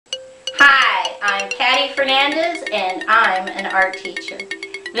I'm Patty Fernandez and I'm an art teacher.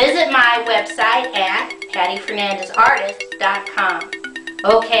 Visit my website at pattyfernandezartist.com.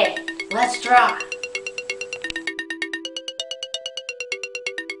 Okay, let's draw.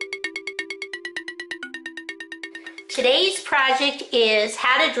 Today's project is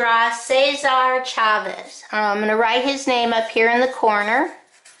how to draw Cesar Chavez. I'm going to write his name up here in the corner.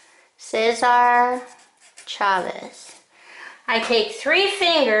 Cesar Chavez. I take 3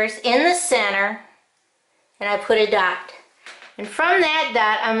 fingers in the center and I put a dot. And from that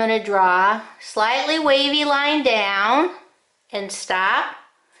dot I'm going to draw a slightly wavy line down and stop.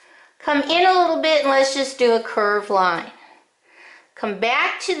 Come in a little bit and let's just do a curved line. Come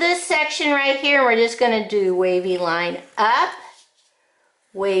back to this section right here and we're just going to do wavy line up,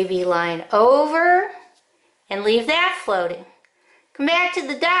 wavy line over, and leave that floating. Come back to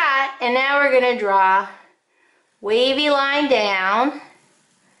the dot and now we're going to draw wavy line down,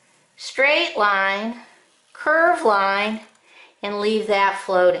 straight line, curved line, and leave that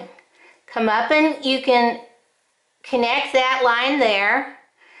floating. Come up and you can connect that line there.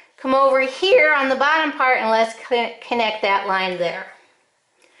 Come over here on the bottom part and let's connect that line there.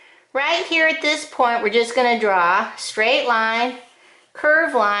 Right here at this point, we're just going to draw straight line,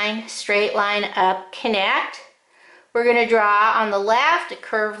 straight line up, connect. We're going to draw on the left a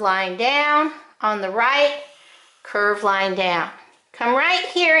curved line down, on the right, curved line down. Come right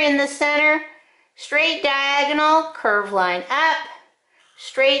here in the center, straight diagonal, curved line up,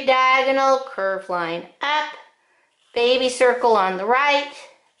 straight diagonal, curved line up, baby circle on the right,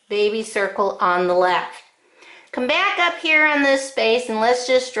 baby circle on the left. Come back up here on this space and let's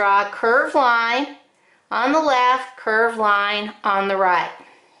just draw a curved line on the left, curved line on the right.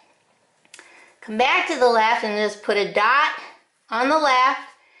 Come back to the left and just put a dot on the left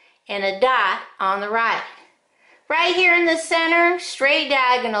and a dot on the right. Right here in the center, straight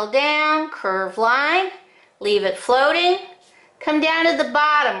diagonal down, curved line, leave it floating. Come down to the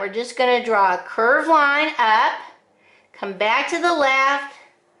bottom, we're just going to draw a curved line up, come back to the left,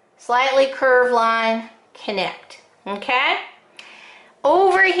 slightly curved line, connect. Okay?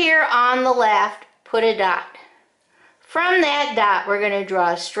 Over here on the left, put a dot. From that dot, we're going to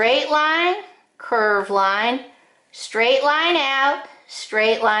draw a straight line, curved line, straight line out,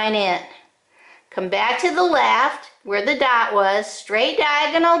 straight line in. Come back to the left where the dot was, straight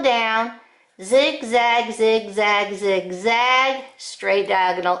diagonal down, zigzag, zigzag, zigzag, straight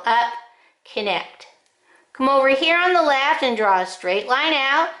diagonal up, connect. Come over here on the left and draw a straight line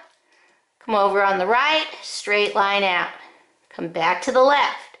out. Come over on the right, straight line out. Come back to the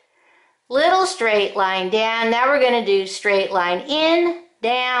left. Little straight line down. Now we're going to do straight line in,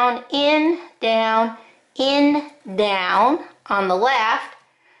 down, down on the left.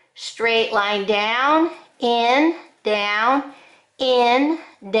 Straight line down, in, down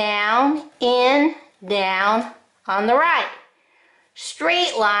on the right.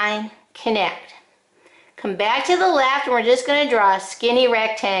 Straight line, connect. Come back to the left and we're just going to draw a skinny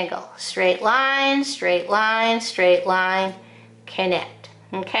rectangle. Straight line, connect.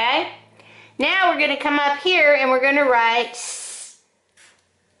 Okay? Now we're going to come up here and we're going to write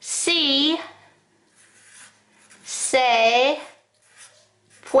si, se,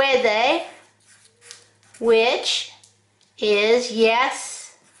 puede, which is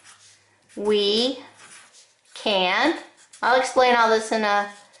yes, we can. I'll explain all this in a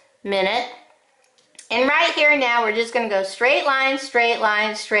minute. And right here now we're just going to go straight line,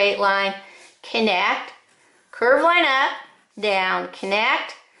 connect, curve line up, down,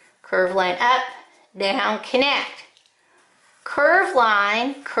 connect, curve line up, down, connect. Curve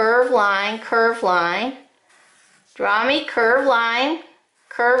line, draw me curve line,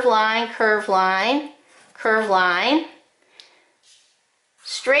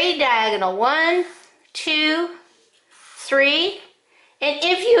 straight diagonal 1, 2, 3, and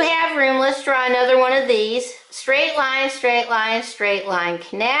if you have room, let's draw another one of these. Straight line,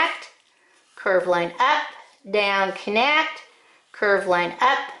 connect, curve line up, down, connect, curve line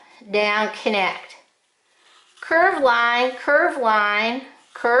up, down, connect. Curve line,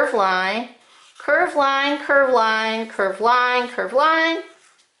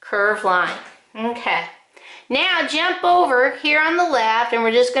 Okay. Now jump over here on the left and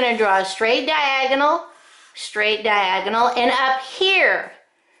we're just going to draw a straight diagonal, and up here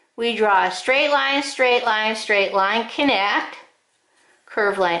we draw a straight line, connect,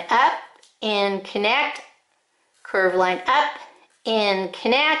 curve line up, in, connect, curve line up, in,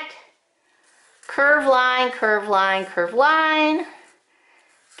 connect, curve line,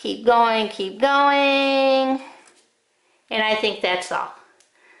 keep going, and I think that's all.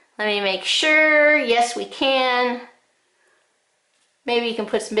 Let me make sure. Yes, we can. Maybe you can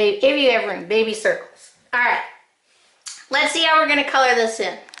put some baby, if you have room, baby circles. All right, let's see how we're gonna color this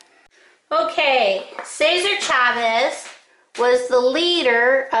in. Okay, Cesar Chavez was the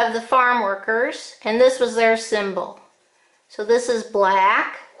leader of the farm workers, and this was their symbol. So this is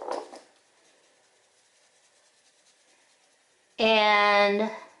black. And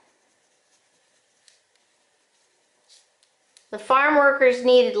the farm workers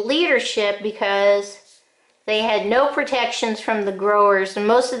needed leadership because they had no protections from the growers, and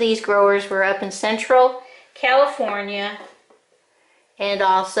most of these growers were up in Central California and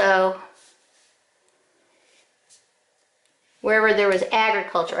also wherever there was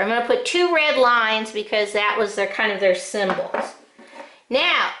agriculture. I'm going to put 2 red lines because that was their kind of their symbols.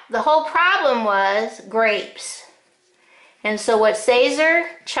 Now, the whole problem was grapes. And so what Cesar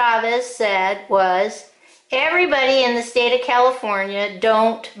Chavez said was, everybody in the state of California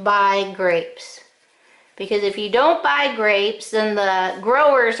don't buy grapes. Because if you don't buy grapes, then the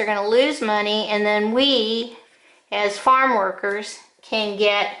growers are going to lose money, and then we, as farm workers, can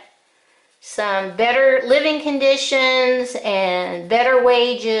get some better living conditions and better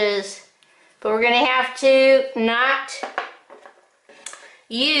wages. But we're going to have to not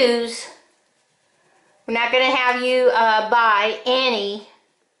use, we're not going to have you buy any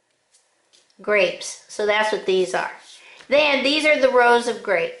grapes. So that's what these are. Then these are the rows of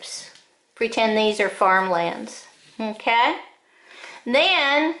grapes. Pretend these are farmlands. Okay?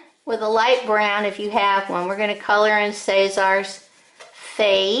 Then with a light brown, if you have one, we're going to color in Cesar's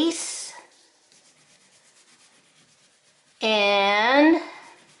face and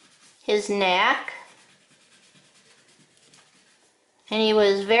his neck. And he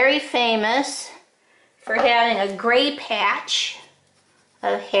was very famous for having a gray patch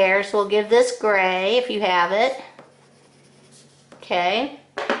of hair. So we'll give this gray if you have it. Okay.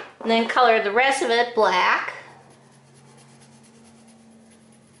 And then color the rest of it black.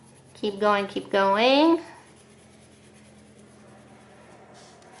 Keep going, keep going.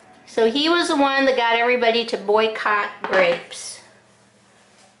 So he was the one that got everybody to boycott grapes.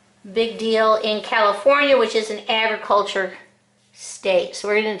 Big deal in California, which is an agriculture state. So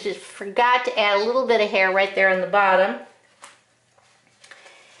we're going to just forgot to add a little bit of hair right there on the bottom.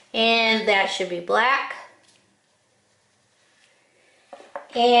 And that should be black.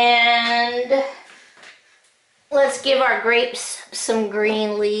 And let's give our grapes some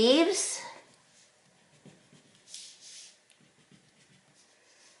green leaves.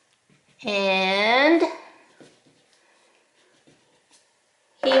 And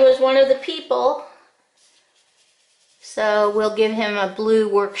he was one of the people, so we'll give him a blue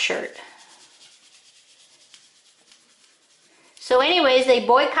work shirt. So anyways, they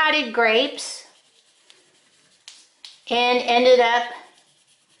boycotted grapes and ended up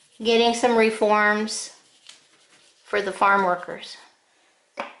getting some reforms for the farm workers.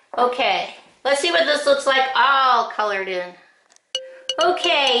 Okay, let's see what this looks like all colored in.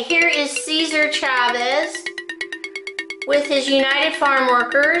 Okay, here is Cesar Chavez with his United Farm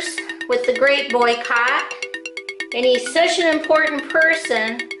Workers with the grape boycott. And he's such an important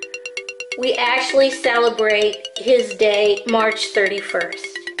person, we actually celebrate his day March 31st.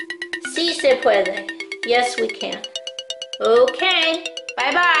 Sí se puede. Yes, we can. Okay.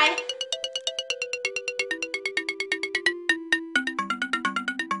 Bye-bye.